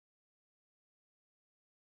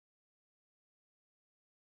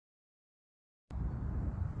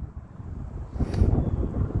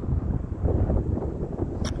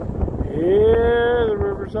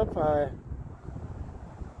water's up high.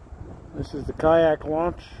 This is the kayak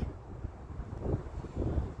launch.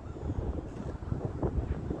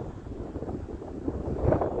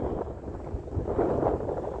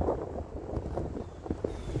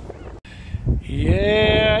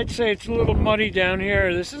 Yeah, I'd say it's a little muddy down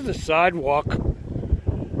here. This is the sidewalk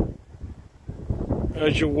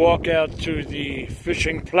as you walk out to the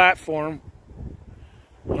fishing platform.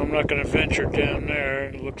 I'm not going to venture down there.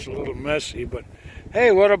 It looks a little messy, but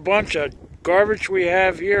hey, what a bunch of garbage we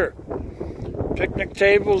have here. Picnic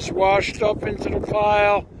tables washed up into the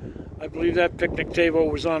pile. I believe that picnic table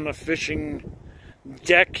was on the fishing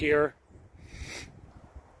deck here.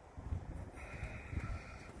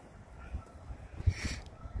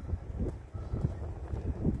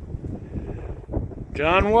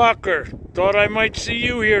 John Walker, thought I might see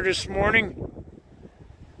you here this morning.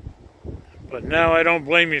 But now I don't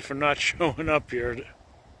blame you for not showing up here.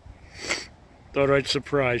 Thought I'd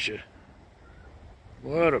surprise you.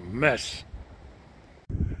 What a mess.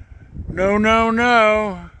 No, no,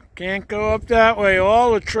 no. Can't go up that way.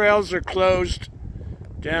 All the trails are closed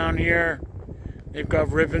down here. They've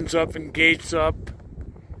got ribbons up and gates up.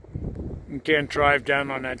 You can't drive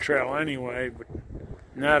down on that trail anyway, but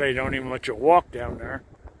now they don't even let you walk down there.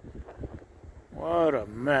 What a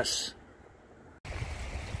mess.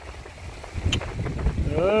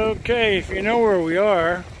 Okay, if you know where we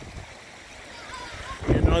are,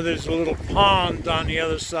 you know there's a little pond on the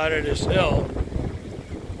other side of this hill.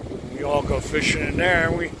 We all go fishing in there,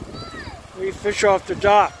 and we fish off the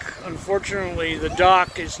dock. Unfortunately, the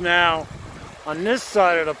dock is now on this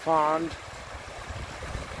side of the pond.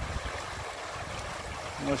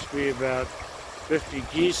 Must be about 50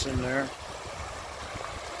 geese in there.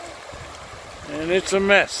 And it's a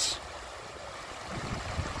mess.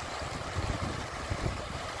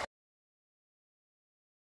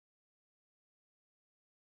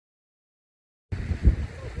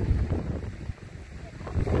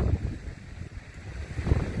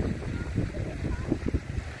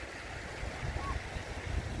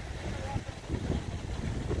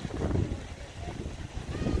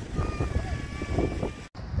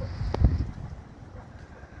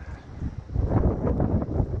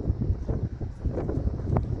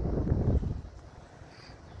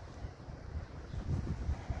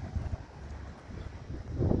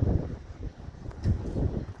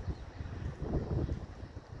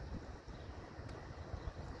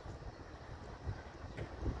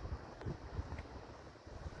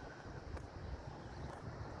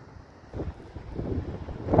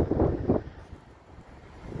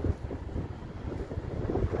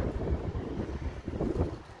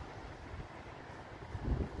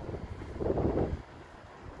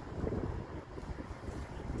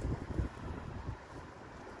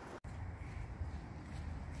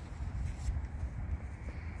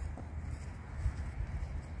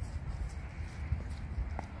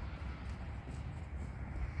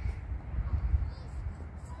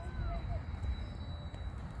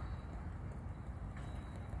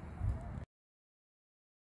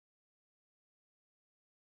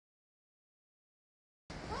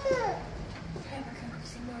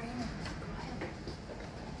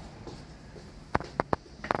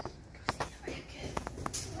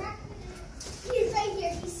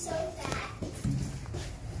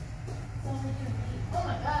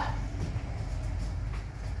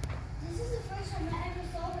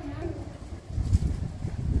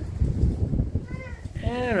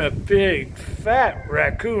 And a big fat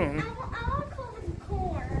raccoon. I want to call him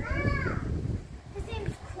Corn. His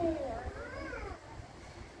name's Corn.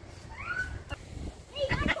 Hey,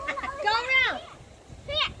 go around.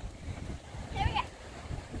 Here. Here we go.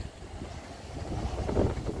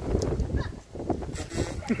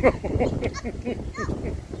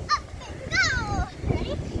 Go.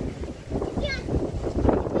 Ready?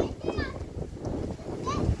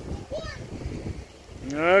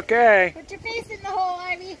 Okay. Put your face in the hole,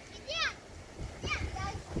 Ivy.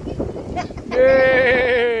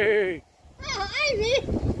 Yay! Oh, Ivy!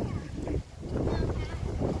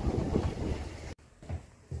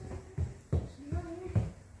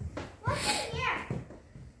 What's in here?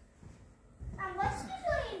 What's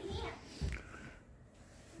usually in here?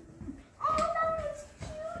 Oh, that one's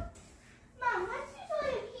cute. Mom, what's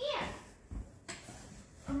usually in here?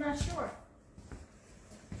 I'm not sure.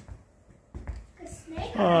 A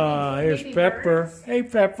snake? Ah, here's Pepper. Birds. Hey,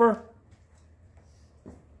 Pepper.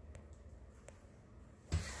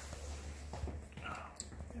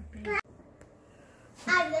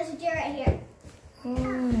 There's a deer right here.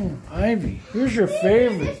 Oh, Ivy, here's your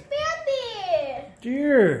favorite. There's baby.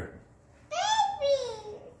 Deer. Baby.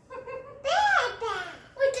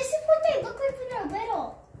 Wait, this is what they look like when they're little.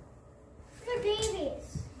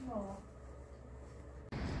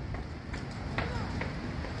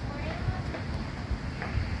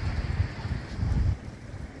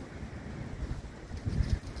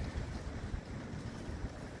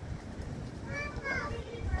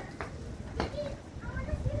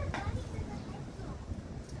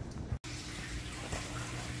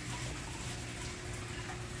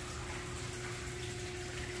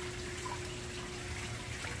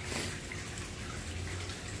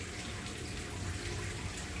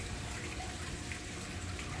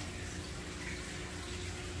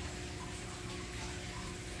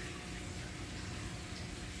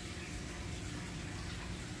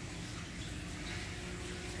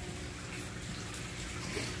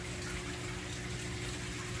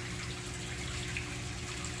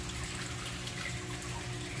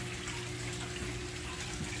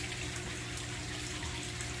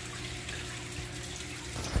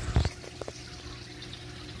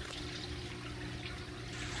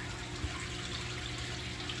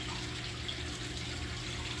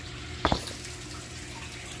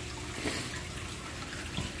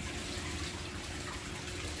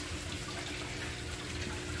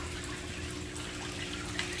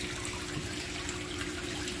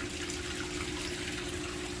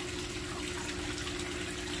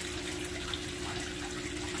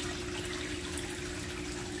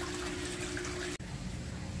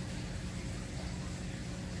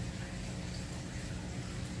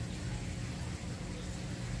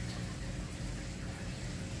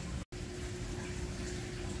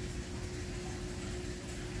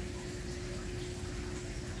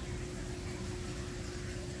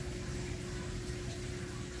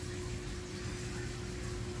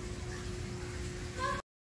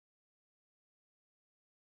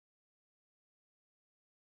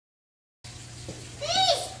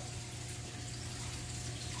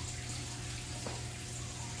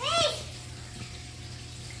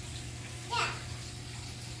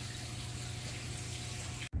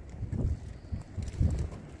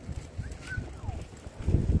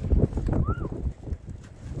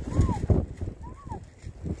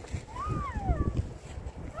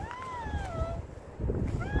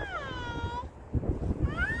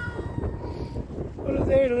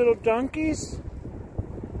 donkeys?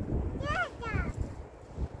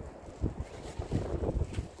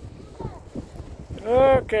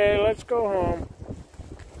 Okay, let's go home.